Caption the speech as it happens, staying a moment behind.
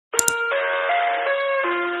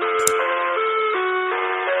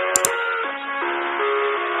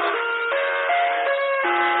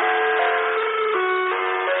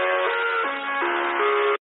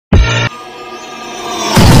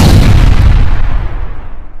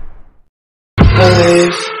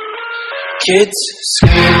Kids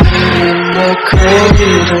screaming in the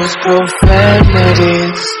cradles,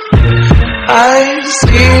 profanities. I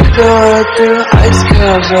see the world through ice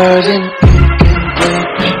covered in ink and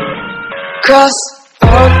bleach. Cross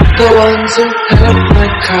out the ones who heard my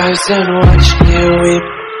cries and watched me weep.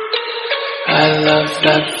 I love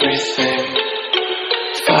everything.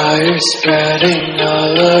 Fire spreading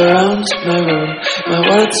all around my room. My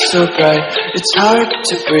world's so bright, it's hard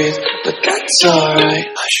to breathe, but that's alright.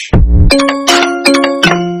 Hush.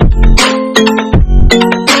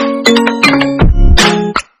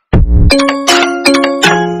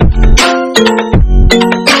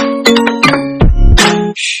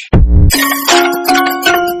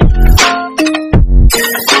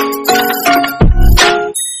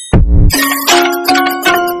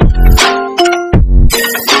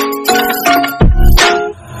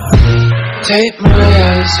 Take my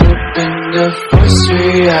eyes open to force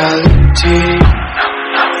reality.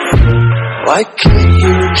 Why can't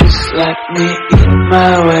you just let me eat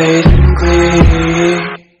my weight in glee?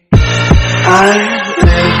 I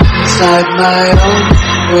live inside my own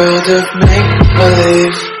world of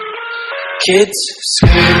make-believe. Kids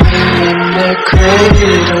screaming in their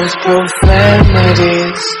cradles,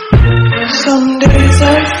 profanities. Some days I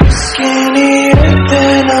feel skinnier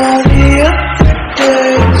than all the other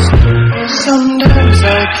days. Sometimes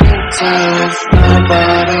I can't tell if my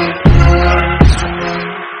body belongs to me.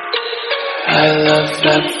 I love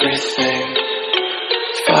everything.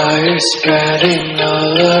 Fire spreading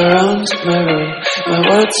all around my room. My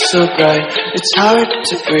world's so bright, it's hard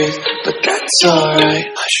to breathe, but that's alright.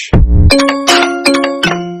 Hush.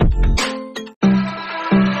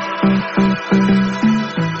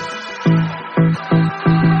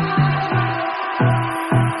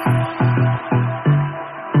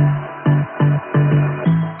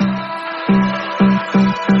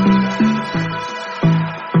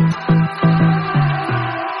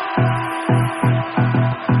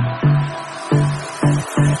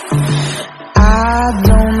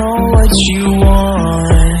 You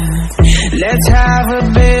want. Let's have a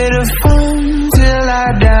bit of fun till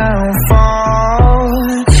I downfall.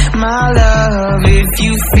 My love, if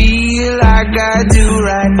you feel like I do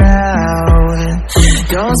right now,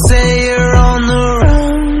 don't say you're on the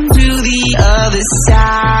run to the other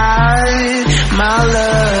side. My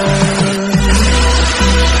love,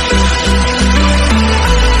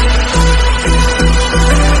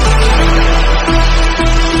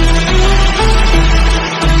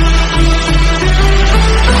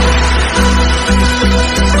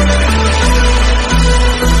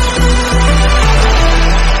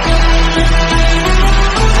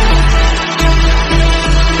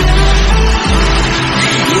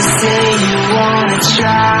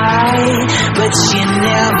 but you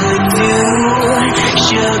never do.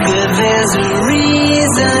 Sugar, there's a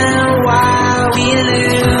reason why we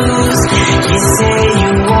lose. You say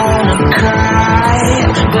you wanna cry,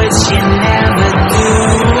 but you never do.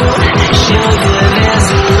 Sugar, there's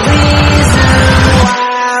a reason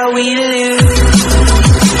why we lose.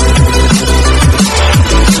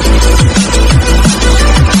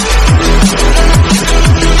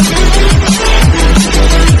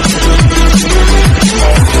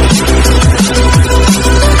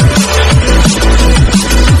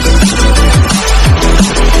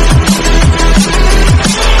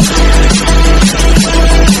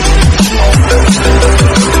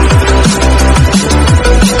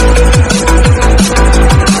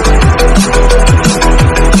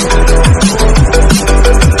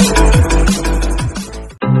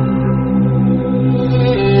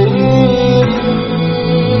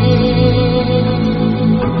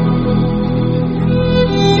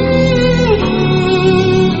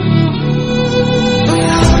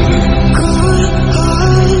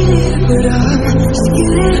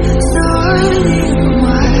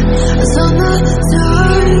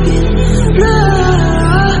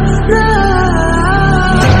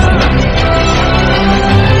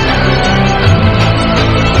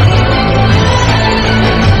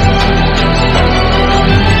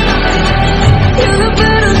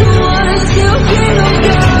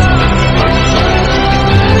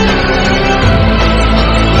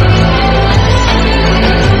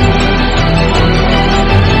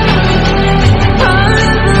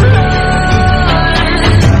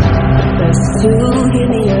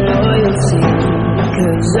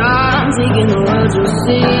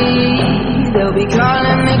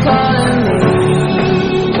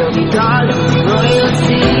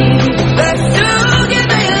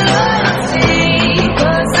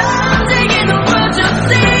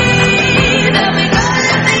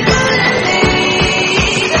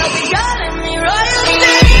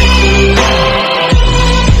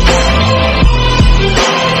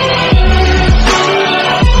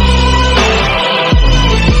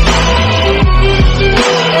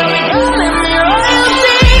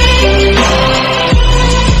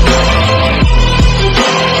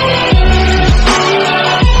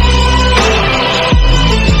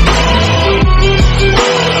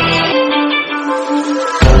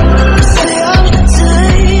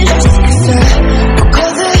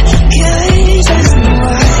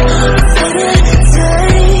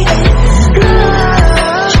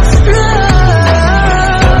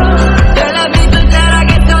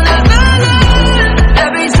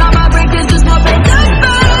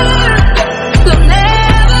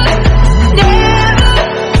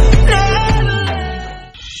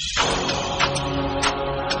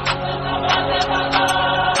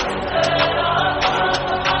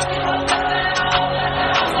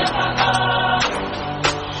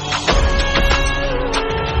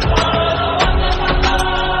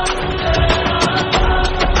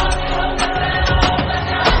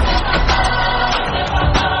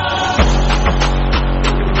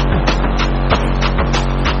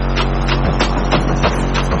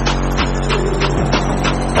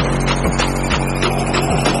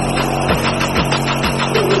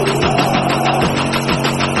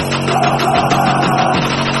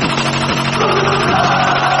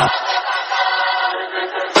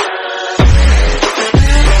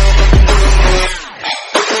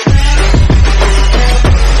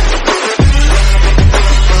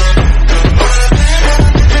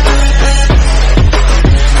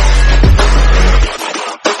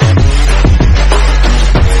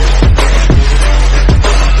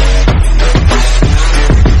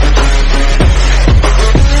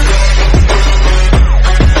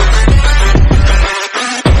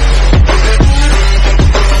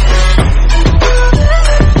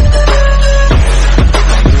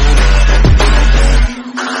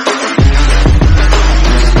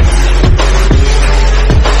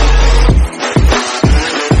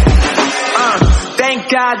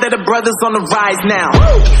 the brothers on the rise now.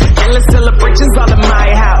 Endless celebrations all in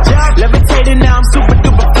my house. Levitating now, I'm super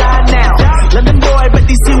duper fly now. London boy, but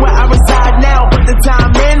they see where I reside now. Put the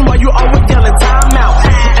time in while you always yelling time out.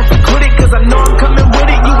 And for quit it, cause I know I'm coming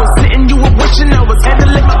with it. You were sitting, you were wishing I was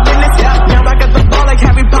handling my business. Now I got the ball like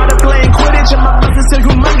Harry Potter playing Quidditch. And my business is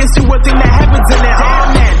humongous, you would think that happens in it.